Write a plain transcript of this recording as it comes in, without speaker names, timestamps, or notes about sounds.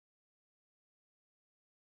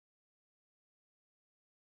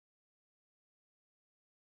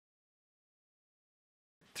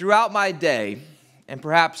Throughout my day, and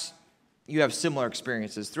perhaps you have similar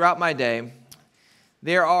experiences, throughout my day,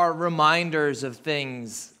 there are reminders of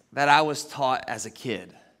things that I was taught as a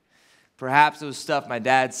kid. Perhaps it was stuff my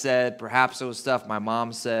dad said, perhaps it was stuff my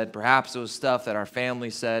mom said, perhaps it was stuff that our family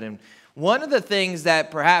said. And one of the things that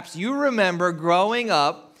perhaps you remember growing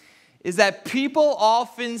up is that people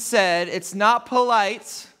often said it's not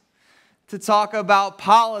polite to talk about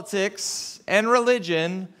politics and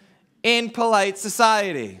religion in polite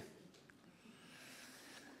society.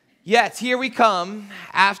 Yet, here we come,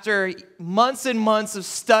 after months and months of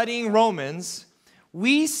studying Romans,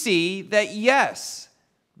 we see that yes,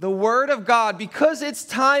 the Word of God, because it's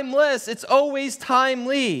timeless, it's always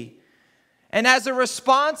timely. And as a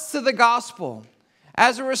response to the gospel,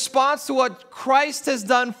 as a response to what Christ has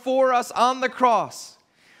done for us on the cross,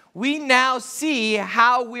 we now see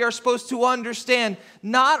how we are supposed to understand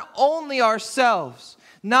not only ourselves,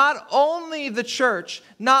 not only the church,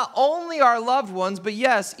 not only our loved ones, but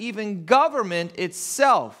yes, even government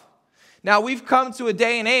itself. Now, we've come to a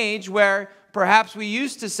day and age where perhaps we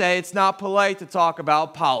used to say it's not polite to talk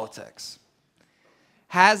about politics.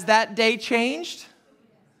 Has that day changed?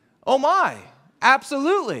 Oh my,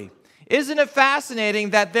 absolutely. Isn't it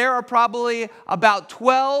fascinating that there are probably about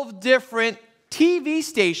 12 different TV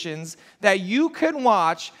stations that you can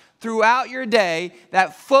watch throughout your day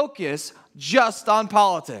that focus just on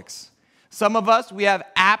politics? Some of us, we have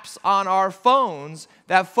apps on our phones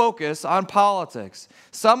that focus on politics.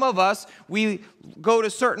 Some of us, we go to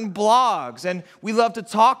certain blogs and we love to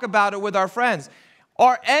talk about it with our friends.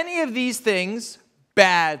 Are any of these things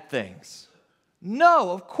bad things?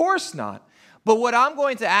 No, of course not. But what I'm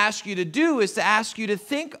going to ask you to do is to ask you to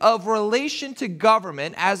think of relation to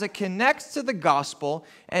government as it connects to the gospel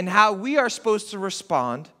and how we are supposed to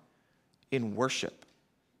respond in worship.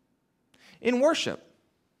 In worship.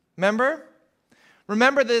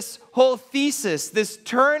 Remember this whole thesis, this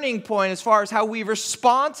turning point as far as how we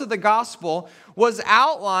respond to the gospel was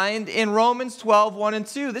outlined in Romans 12, 1 and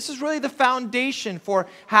 2. This is really the foundation for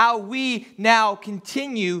how we now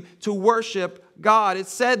continue to worship God. It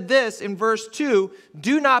said this in verse 2,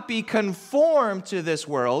 "Do not be conformed to this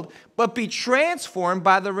world, but be transformed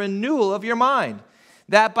by the renewal of your mind,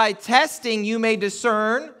 that by testing you may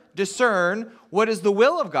discern what is the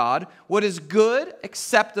will of God, what is good,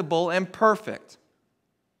 acceptable, and perfect."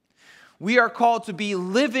 We are called to be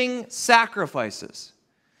living sacrifices.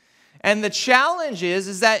 And the challenge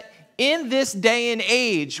is that in this day and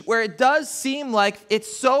age, where it does seem like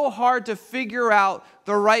it's so hard to figure out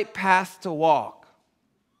the right path to walk,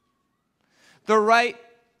 the right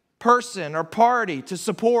person or party to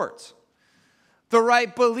support, the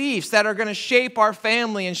right beliefs that are going to shape our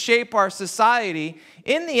family and shape our society,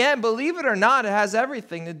 in the end, believe it or not, it has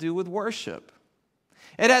everything to do with worship.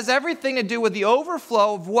 It has everything to do with the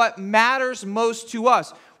overflow of what matters most to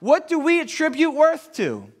us. What do we attribute worth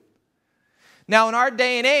to? Now, in our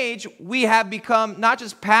day and age, we have become not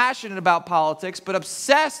just passionate about politics, but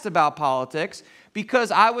obsessed about politics,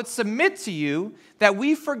 because I would submit to you that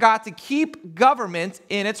we forgot to keep government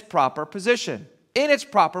in its proper position, in its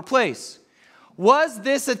proper place. Was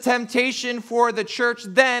this a temptation for the church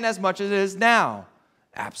then as much as it is now?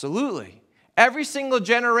 Absolutely. Every single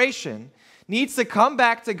generation needs to come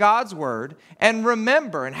back to God's word and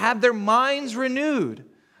remember and have their minds renewed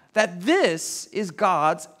that this is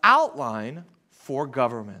God's outline for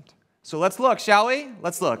government. So let's look, shall we?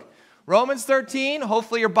 Let's look. Romans 13,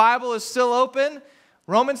 hopefully your Bible is still open.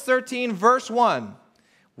 Romans 13, verse 1.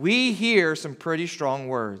 We hear some pretty strong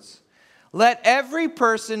words. "Let every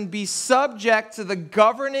person be subject to the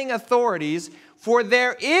governing authorities, for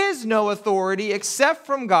there is no authority except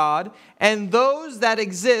from God, and those that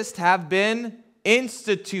exist have been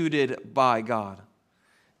instituted by God."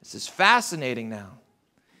 This is fascinating now.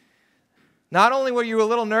 Not only were you a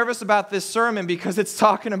little nervous about this sermon because it's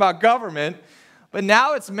talking about government, but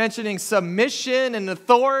now it's mentioning submission and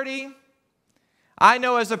authority. I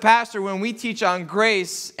know as a pastor, when we teach on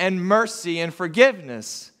grace and mercy and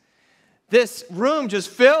forgiveness, this room just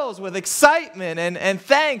fills with excitement and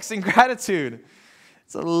thanks and gratitude.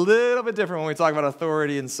 It's a little bit different when we talk about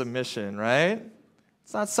authority and submission, right?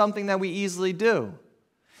 It's not something that we easily do.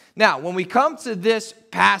 Now, when we come to this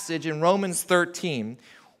passage in Romans 13,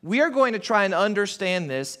 we are going to try and understand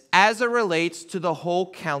this as it relates to the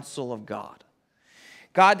whole counsel of God.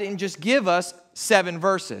 God didn't just give us 7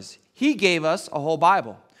 verses. He gave us a whole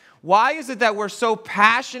Bible. Why is it that we're so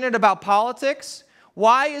passionate about politics?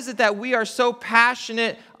 Why is it that we are so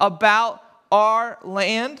passionate about our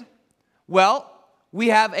land? Well, we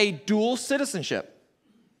have a dual citizenship.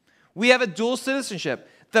 We have a dual citizenship.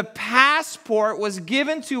 The passport was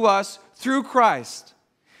given to us through Christ.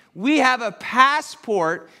 We have a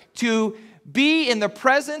passport to be in the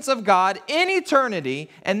presence of God in eternity,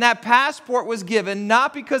 and that passport was given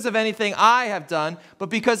not because of anything I have done, but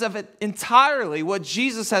because of entirely what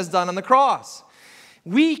Jesus has done on the cross.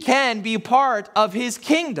 We can be part of his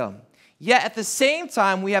kingdom, yet at the same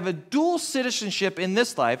time, we have a dual citizenship in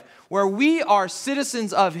this life where we are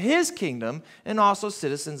citizens of his kingdom and also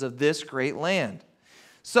citizens of this great land.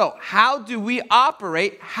 So how do we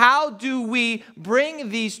operate? How do we bring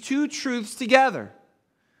these two truths together?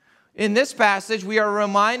 In this passage, we are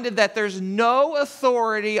reminded that there's no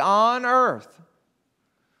authority on earth.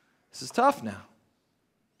 This is tough now.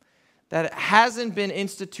 That it hasn't been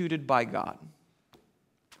instituted by God.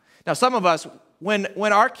 Now, some of us, when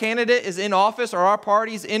our candidate is in office or our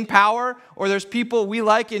party's in power or there's people we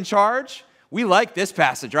like in charge, we like this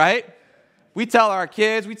passage, right? We tell our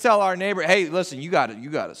kids, we tell our neighbor, hey, listen, you got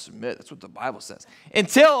to submit. That's what the Bible says.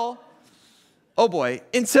 Until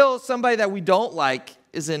somebody that we don't like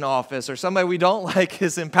is in office or somebody we don't like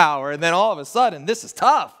is in power, and then all of a sudden, this is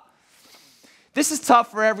tough. This is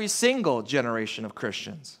tough for every single generation of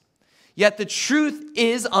Christians. Yet the truth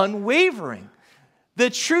is unwavering. The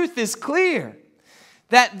truth is clear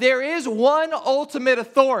that there is one ultimate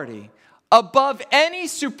authority. Above any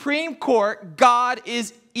supreme court, God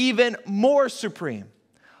is even more supreme.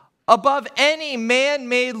 Above any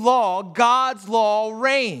man-made law, God's law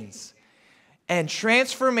reigns. And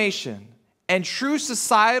transformation and true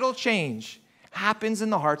societal change happens in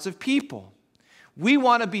the hearts of people. We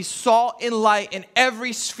want to be salt and light in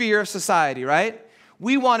every sphere of society, right?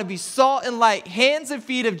 We want to be salt and light, hands and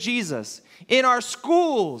feet of Jesus, in our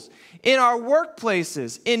schools, in our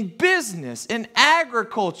workplaces, in business, in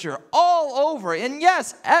agriculture, all over. And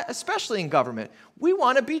yes, especially in government. We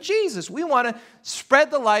want to be Jesus. We want to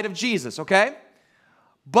spread the light of Jesus, okay?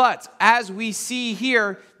 But as we see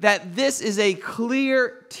here, that this is a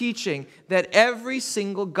clear teaching that every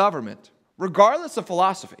single government, regardless of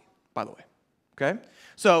philosophy, by the way, okay?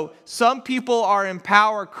 So some people are in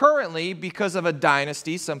power currently because of a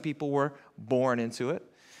dynasty. Some people were born into it.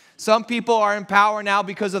 Some people are in power now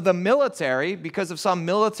because of the military, because of some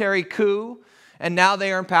military coup, and now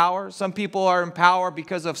they are in power. Some people are in power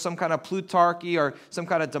because of some kind of plutarchy or some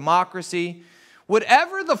kind of democracy.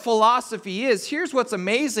 Whatever the philosophy is, here's what's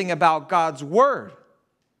amazing about God's word.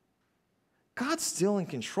 God's still in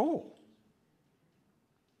control.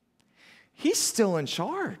 He's still in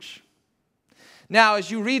charge. Now,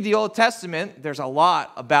 as you read the Old Testament, there's a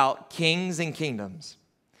lot about kings and kingdoms.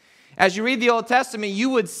 As you read the Old Testament, you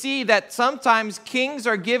would see that sometimes kings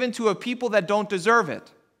are given to a people that don't deserve it.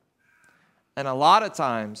 And a lot of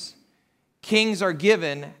times, kings are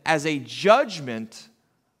given as a judgment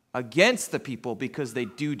against the people because they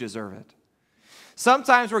do deserve it.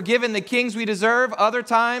 Sometimes we're given the kings we deserve. Other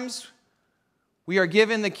times, we are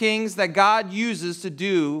given the kings that God uses to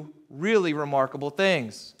do really remarkable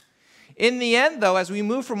things. In the end, though, as we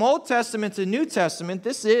move from Old Testament to New Testament,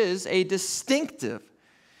 this is a distinctive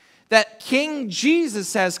that King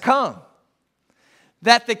Jesus has come,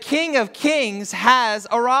 that the King of Kings has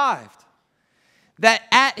arrived, that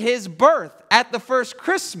at his birth, at the first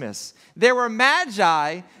Christmas, there were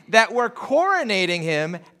magi that were coronating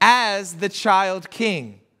him as the child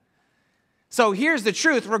king. So here's the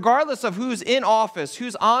truth. Regardless of who's in office,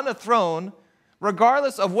 who's on the throne,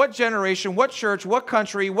 regardless of what generation, what church, what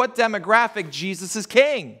country, what demographic, Jesus is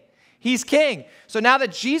king. He's king. So now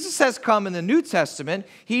that Jesus has come in the New Testament,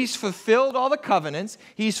 he's fulfilled all the covenants.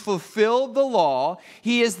 He's fulfilled the law.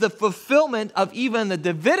 He is the fulfillment of even the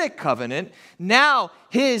Davidic covenant. Now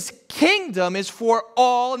his kingdom is for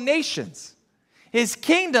all nations. His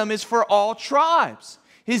kingdom is for all tribes.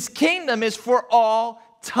 His kingdom is for all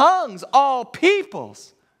tongues, all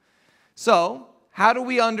peoples. So how do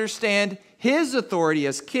we understand his authority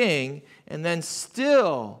as king and then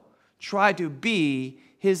still try to be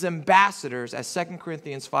his ambassadors, as 2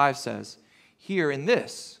 Corinthians 5 says, here in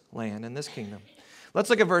this land, in this kingdom?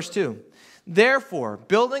 Let's look at verse 2. Therefore,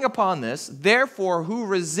 building upon this, therefore, who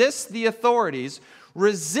resists the authorities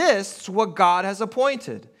resists what God has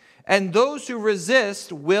appointed, and those who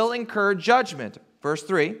resist will incur judgment. Verse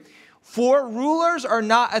 3, for rulers are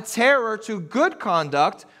not a terror to good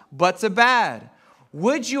conduct, but to bad.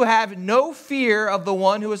 Would you have no fear of the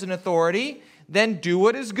one who is in authority? Then do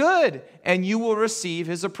what is good, and you will receive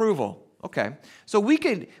his approval. Okay, so we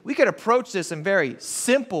could approach this in a very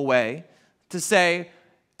simple way to say,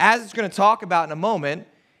 as it's going to talk about in a moment,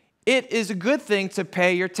 it is a good thing to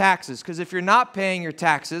pay your taxes, because if you're not paying your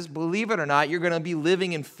taxes, believe it or not, you're going to be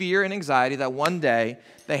living in fear and anxiety that one day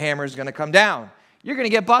the hammer is going to come down. You're going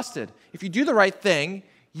to get busted. If you do the right thing,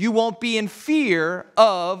 you won't be in fear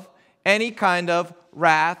of any kind of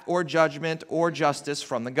wrath or judgment or justice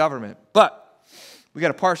from the government. But we got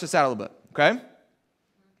to parse this out a little bit, okay?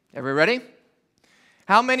 Everybody ready?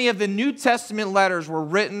 How many of the New Testament letters were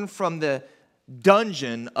written from the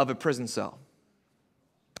dungeon of a prison cell?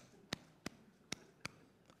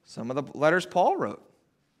 Some of the letters Paul wrote,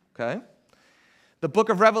 okay? The book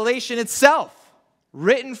of Revelation itself,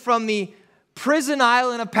 written from the prison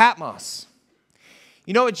island of Patmos.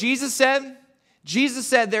 You know what Jesus said? Jesus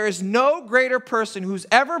said there is no greater person who's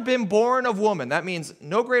ever been born of woman. That means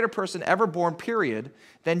no greater person ever born, period,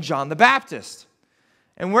 than John the Baptist.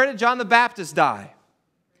 And where did John the Baptist die?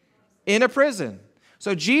 In a prison.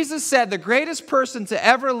 So Jesus said the greatest person to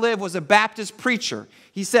ever live was a Baptist preacher.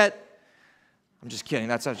 He said, I'm just kidding,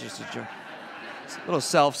 that's just a joke. It's a little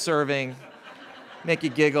self-serving, make you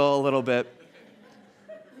giggle a little bit.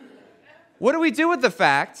 What do we do with the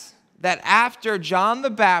fact that after John the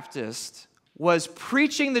Baptist was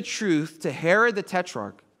preaching the truth to Herod the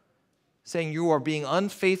Tetrarch, saying you are being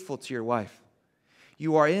unfaithful to your wife,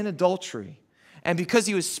 you are in adultery, and because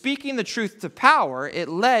he was speaking the truth to power, it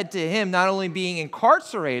led to him not only being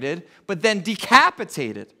incarcerated, but then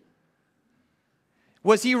decapitated.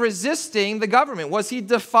 Was he resisting the government? Was he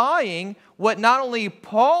defying what not only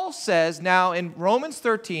Paul says now in Romans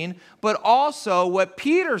 13, but also what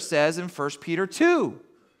Peter says in 1 Peter 2?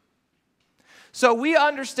 So we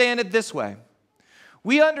understand it this way.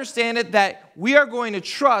 We understand it that we are going to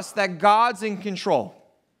trust that God's in control,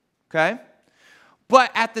 okay? But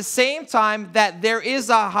at the same time that there is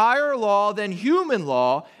a higher law than human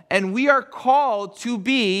law, and we are called to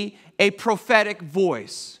be a prophetic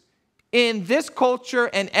voice in this culture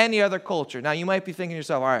and any other culture. Now, you might be thinking to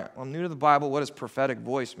yourself, all right, I'm new to the Bible. What does prophetic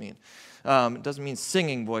voice mean? It doesn't mean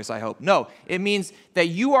singing voice, I hope. No, it means that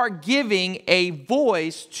you are giving a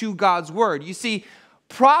voice to God's word. You see,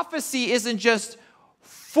 prophecy isn't just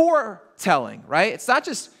foretelling, right? It's not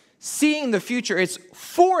just seeing the future. It's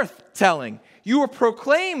forthtelling. You are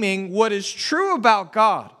proclaiming what is true about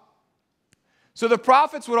God. So the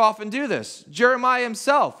prophets would often do this. Jeremiah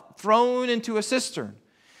himself, thrown into a cistern.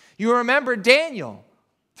 You remember Daniel,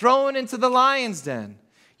 thrown into the lion's den.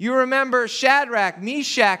 You remember Shadrach,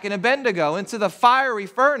 Meshach, and Abednego into the fiery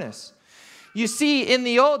furnace. You see, in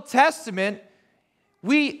the Old Testament,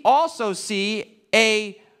 we also see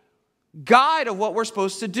a guide of what we're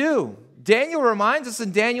supposed to do. Daniel reminds us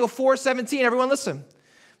in Daniel 4:17, everyone listen.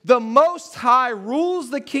 The Most High rules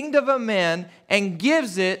the kingdom of man and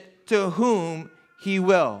gives it to whom he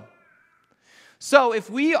will. So if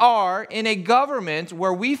we are in a government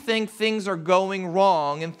where we think things are going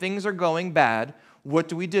wrong and things are going bad, what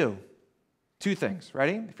do? Two things.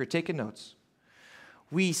 Ready? If you're taking notes.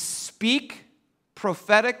 We speak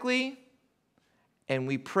prophetically and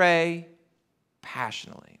we pray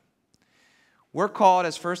passionately. We're called,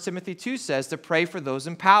 as 1 Timothy 2 says, to pray for those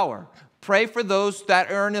in power. Pray for those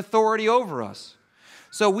that are in authority over us.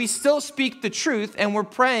 So we still speak the truth, and we're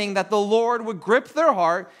praying that the Lord would grip their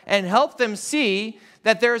heart and help them see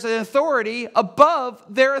that there's an authority above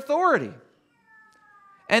their authority.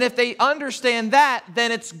 And if they understand that,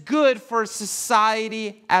 then it's good for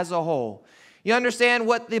society as a whole. You understand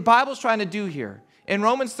what the Bible's trying to do here in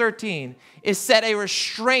Romans 13 is set a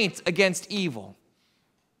restraint against evil.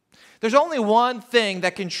 There's only one thing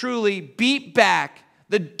that can truly beat back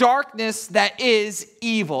the darkness that is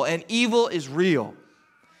evil, and evil is real.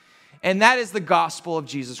 And that is the gospel of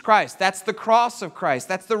Jesus Christ. That's the cross of Christ.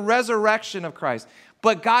 That's the resurrection of Christ.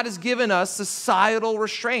 But God has given us societal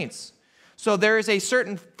restraints. So there is a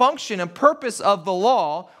certain function and purpose of the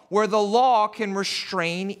law where the law can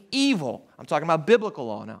restrain evil. I'm talking about biblical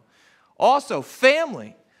law now. Also,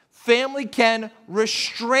 family. Family can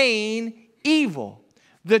restrain evil.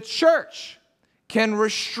 The church can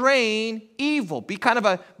restrain evil, be kind of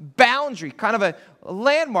a boundary, kind of a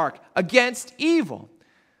landmark against evil.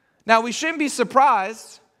 Now, we shouldn't be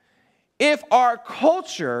surprised if our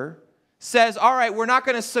culture says, all right, we're not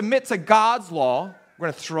going to submit to God's law. We're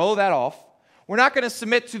going to throw that off. We're not going to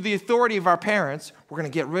submit to the authority of our parents. We're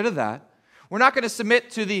going to get rid of that. We're not going to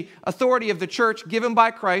submit to the authority of the church given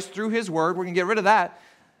by Christ through his word. We're going to get rid of that.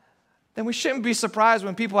 Then we shouldn't be surprised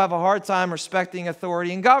when people have a hard time respecting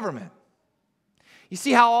authority in government. You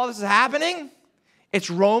see how all this is happening? It's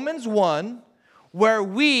Romans 1, where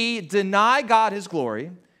we deny God his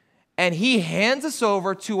glory, and he hands us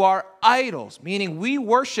over to our idols, meaning we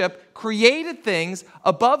worship created things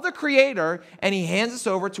above the Creator, and he hands us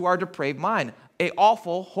over to our depraved mind, an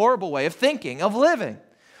awful, horrible way of thinking, of living.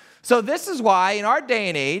 So this is why, in our day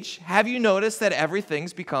and age, have you noticed that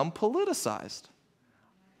everything's become politicized?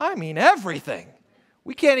 I mean, everything.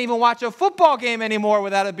 We can't even watch a football game anymore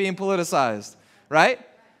without it being politicized, right?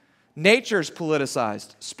 Nature's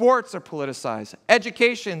politicized. Sports are politicized.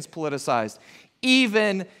 Education's politicized.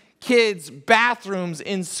 Even kids' bathrooms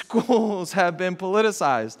in schools have been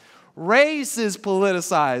politicized. Race is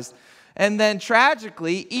politicized. And then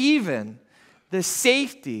tragically, even the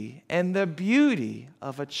safety and the beauty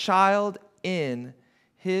of a child in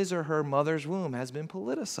his or her mother's womb has been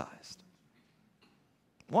politicized.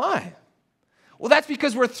 Why? Well, that's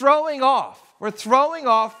because we're throwing off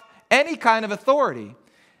any kind of authority.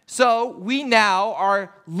 So we now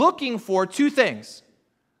are looking for two things.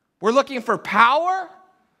 We're looking for power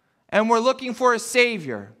and we're looking for a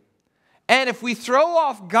savior. And if we throw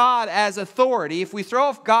off God as authority, if we throw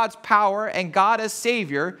off God's power and God as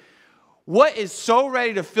savior, what is so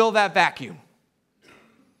ready to fill that vacuum?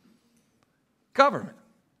 Government.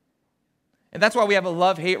 And that's why we have a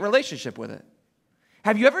love-hate relationship with it.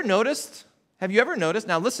 Have you ever noticed?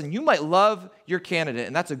 Now listen, you might love your candidate,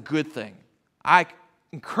 and that's a good thing. I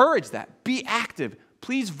encourage that. Be active.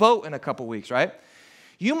 Please vote in a couple weeks, right?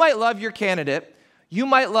 You might love your candidate. You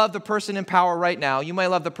might love the person in power right now. You might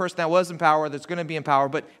love the person that was in power, that's going to be in power.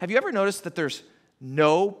 But have you ever noticed that there's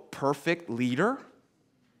no perfect leader?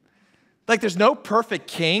 Like there's no perfect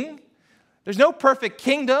king. There's no perfect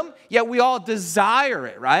kingdom, yet we all desire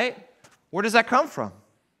it, right? Where does that come from?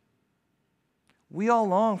 We all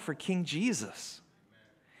long for King Jesus.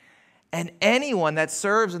 And anyone that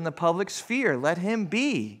serves in the public sphere, let him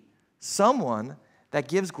be someone that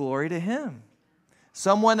gives glory to him.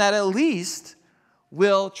 Someone that at least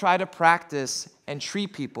will try to practice and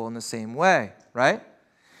treat people in the same way, right?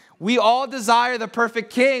 We all desire the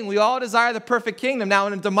perfect king. We all desire the perfect kingdom. Now,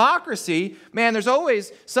 in a democracy, man, there's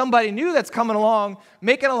always somebody new that's coming along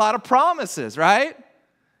making a lot of promises, right?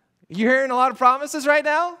 You hearing a lot of promises right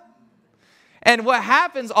now? And what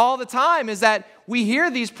happens all the time is that we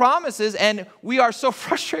hear these promises and we are so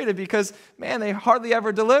frustrated because, man, they hardly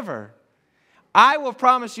ever deliver. I will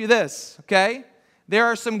promise you this, okay? There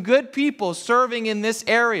are some good people serving in this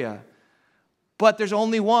area, but there's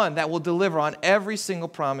only one that will deliver on every single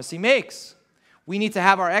promise he makes. We need to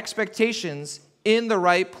have our expectations in the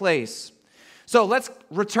right place. So let's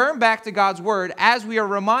return back to God's word as we are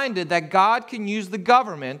reminded that God can use the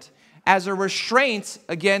government as a restraint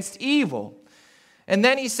against evil. And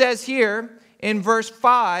then he says here in verse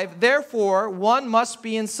 5, therefore one must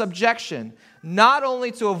be in subjection, not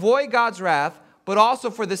only to avoid God's wrath, but also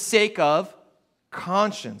for the sake of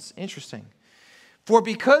conscience. Interesting. For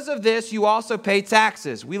because of this, you also pay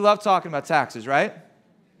taxes. We love talking about taxes, right?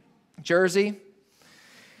 Jersey.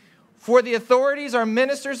 For the authorities are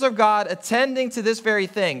ministers of God, attending to this very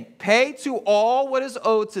thing. Pay to all what is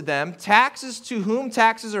owed to them, taxes to whom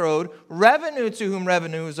taxes are owed, revenue to whom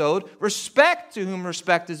revenue is owed, respect to whom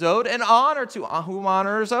respect is owed, and honor to whom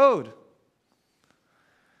honor is owed.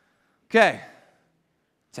 Okay.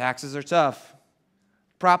 Taxes are tough.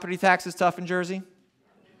 Property tax is tough in Jersey?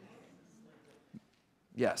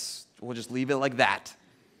 Yes. We'll just leave it like that.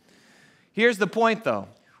 Here's the point, though.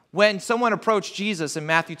 When someone approached Jesus in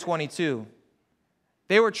Matthew 22,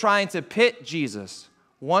 they were trying to pit Jesus,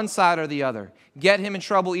 one side or the other, get him in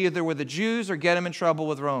trouble either with the Jews or get him in trouble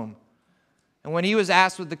with Rome. And when he was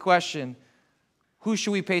asked with the question, who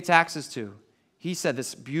should we pay taxes to? He said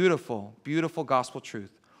this beautiful, beautiful gospel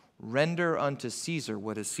truth. Render unto Caesar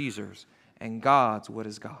what is Caesar's, and God's what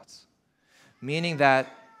is God's. Meaning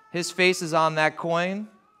that his face is on that coin,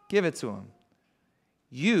 give it to him.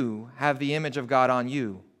 You have the image of God on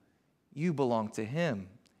you. You belong to him.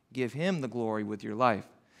 Give him the glory with your life.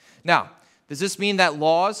 Now, does this mean that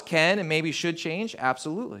laws can and maybe should change?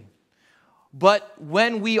 Absolutely. But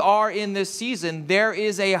when we are in this season, there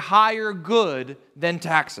is a higher good than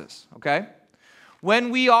taxes, okay? When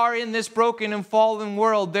we are in this broken and fallen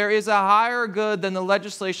world, there is a higher good than the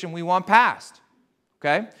legislation we want passed,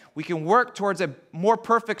 okay? We can work towards a more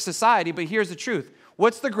perfect society, but here's the truth.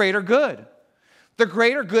 What's the greater good? The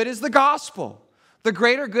greater good is the gospel. The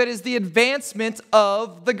greater good is the advancement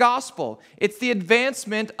of the gospel. It's the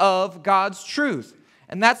advancement of God's truth.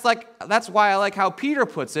 And that's why I like how Peter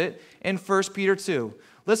puts it in 1 Peter 2.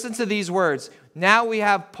 Listen to these words. Now we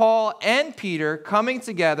have Paul and Peter coming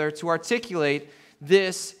together to articulate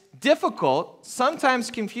this difficult,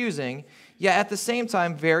 sometimes confusing, yet at the same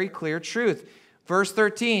time very clear truth. Verse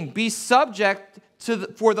 13, be subject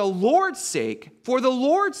for the Lord's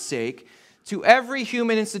sake, to every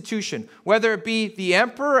human institution, whether it be the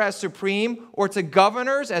emperor as supreme or to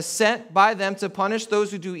governors as sent by them to punish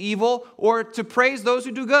those who do evil or to praise those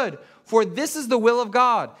who do good. For this is the will of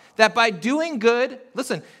God, that by doing good,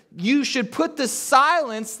 listen, you should put to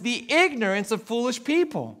silence the ignorance of foolish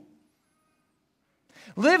people.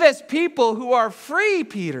 Live as people who are free,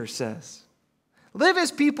 Peter says. Live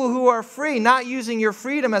as people who are free, not using your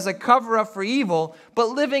freedom as a cover-up for evil, but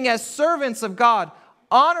living as servants of God.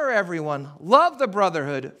 Honor everyone, love the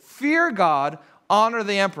brotherhood, fear God, honor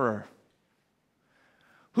the emperor.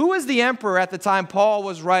 Who was the emperor at the time Paul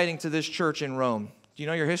was writing to this church in Rome? Do you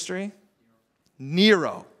know your history?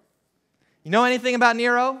 Nero. You know anything about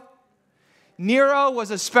Nero? Nero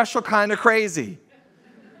was a special kind of crazy.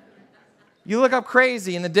 You look up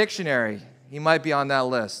crazy in the dictionary, he might be on that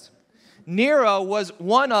list. Nero was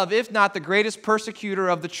one of, if not the greatest persecutor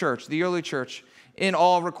of the church, the early church, in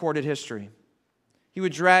all recorded history. He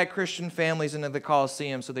would drag Christian families into the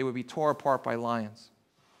Colosseum so they would be torn apart by lions.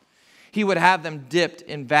 He would have them dipped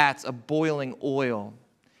in vats of boiling oil.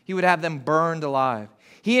 He would have them burned alive.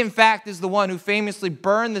 He, in fact, is the one who famously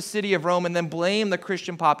burned the city of Rome and then blamed the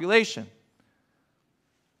Christian population.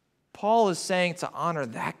 Paul is saying to honor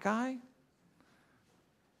that guy?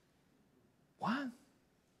 What?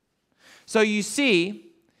 So you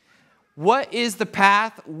see, what is the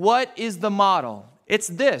path? What is the model? It's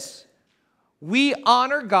this. We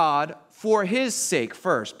honor God for his sake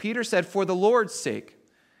first. Peter said, for the Lord's sake.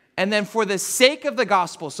 And then for the sake of the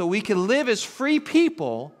gospel, so we can live as free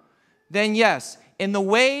people, then yes, in the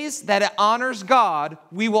ways that it honors God,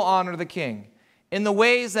 we will honor the king. In the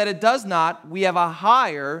ways that it does not, we have a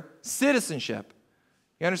higher citizenship.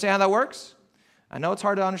 You understand how that works? I know it's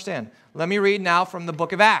hard to understand. Let me read now from the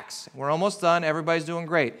book of Acts. We're almost done. Everybody's doing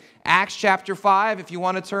great. Acts chapter 5, if you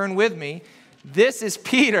want to turn with me. This is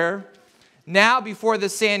Peter now before the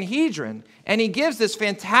Sanhedrin. And he gives this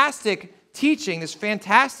fantastic teaching, this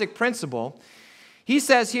fantastic principle. He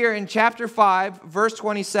says here in chapter 5, verse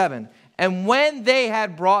 27, and when they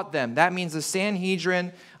had brought them, that means the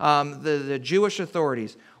Sanhedrin, the Jewish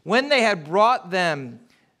authorities, when they had brought them,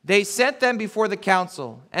 they sent them before the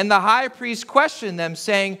council, and the high priest questioned them,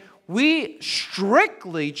 saying, we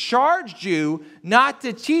strictly charged you not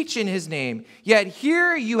to teach in his name, yet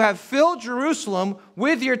here you have filled Jerusalem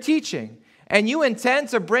with your teaching, and you intend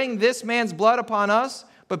to bring this man's blood upon us?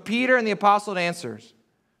 But Peter and the apostle answers,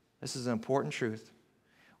 this is an important truth.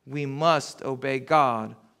 We must obey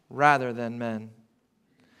God rather than men.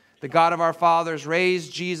 The God of our fathers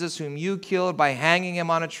raised Jesus, whom you killed by hanging him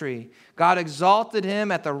on a tree. God exalted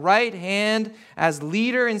him at the right hand as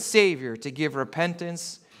leader and savior to give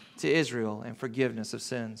repentance to Israel and forgiveness of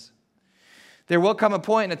sins. There will come a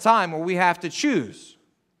point in a time where we have to choose.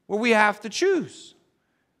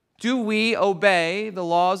 Do we obey the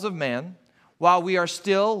laws of man while we are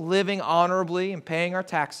still living honorably and paying our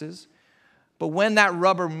taxes? But when that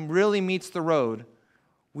rubber really meets the road,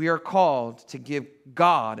 we are called to give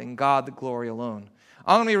God and God the glory alone.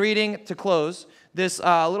 I'm going to be reading, to close, this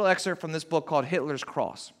little excerpt from this book called Hitler's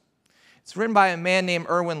Cross. It's written by a man named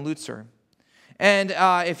Erwin Lutzer. And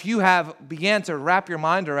if you have began to wrap your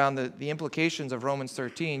mind around the implications of Romans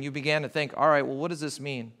 13, you began to think, all right, well, what does this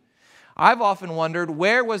mean? I've often wondered,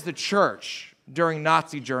 where was the church during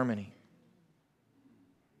Nazi Germany?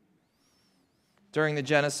 During the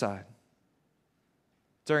genocide?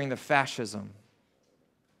 During the fascism?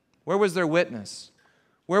 Where was their witness?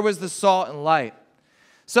 Where was the salt and light?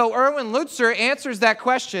 So Erwin Lutzer answers that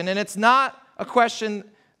question, and it's not a question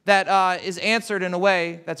that is answered in a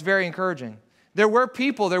way that's very encouraging. There were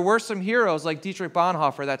people, there were some heroes like Dietrich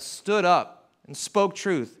Bonhoeffer that stood up and spoke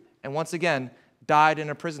truth, and once again, died in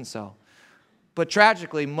a prison cell. But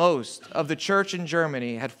tragically, most of the church in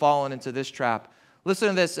Germany had fallen into this trap. Listen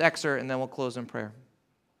to this excerpt, and then we'll close in prayer.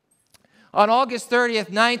 On August 30th,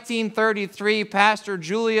 1933, Pastor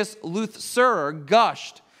Julius Lutzer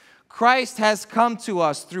gushed, Christ has come to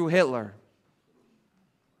us through Hitler.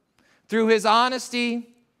 Through his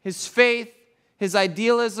honesty, his faith, his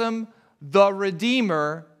idealism, the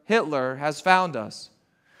Redeemer, Hitler, has found us.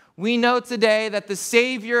 We know today that the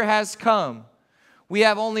Savior has come. We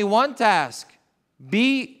have only one task,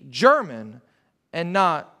 be German and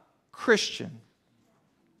not Christian.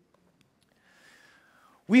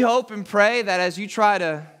 We hope and pray that as you try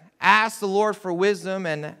to ask the Lord for wisdom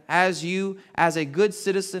and as you, as a good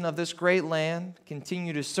citizen of this great land,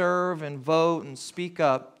 continue to serve and vote and speak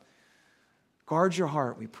up, guard your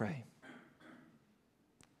heart, we pray.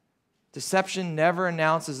 Deception never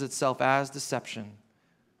announces itself as deception.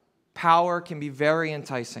 Power can be very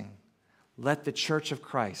enticing. Let the Church of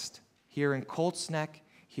Christ, here in Colts Neck,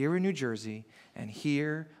 here in New Jersey, and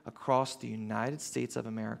here across the United States of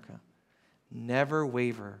America, never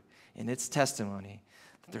waver in its testimony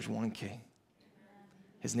that there's one King.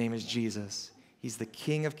 His name is Jesus. He's the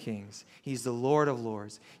King of Kings. He's the Lord of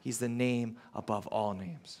Lords. He's the name above all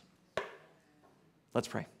names. Let's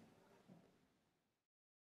pray.